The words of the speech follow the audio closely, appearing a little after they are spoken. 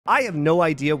I have no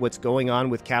idea what's going on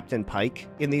with Captain Pike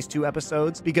in these two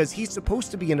episodes because he's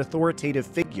supposed to be an authoritative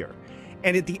figure.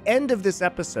 And at the end of this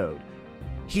episode,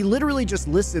 he literally just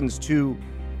listens to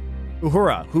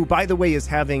Uhura, who, by the way, is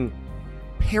having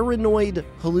paranoid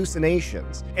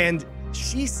hallucinations. And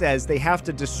she says they have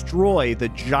to destroy the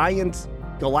giant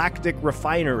galactic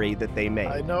refinery that they made.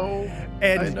 I know.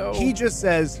 And he just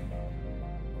says,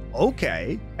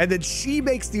 okay. And then she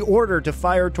makes the order to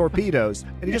fire torpedoes.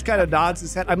 And he just kind of nods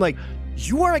his head. I'm like,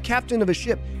 you are a captain of a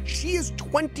ship. She is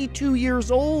 22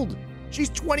 years old. She's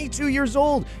 22 years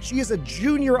old. She is a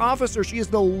junior officer. She is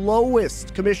the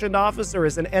lowest commissioned officer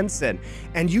as an ensign.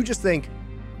 And you just think,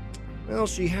 well,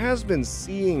 she has been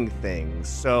seeing things.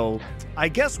 So I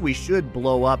guess we should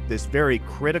blow up this very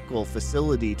critical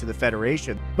facility to the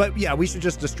Federation. But yeah, we should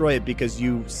just destroy it because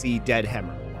you see dead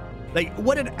Hemmer. Like,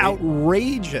 what an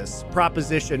outrageous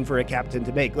proposition for a captain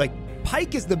to make. Like,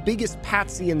 Pike is the biggest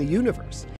patsy in the universe.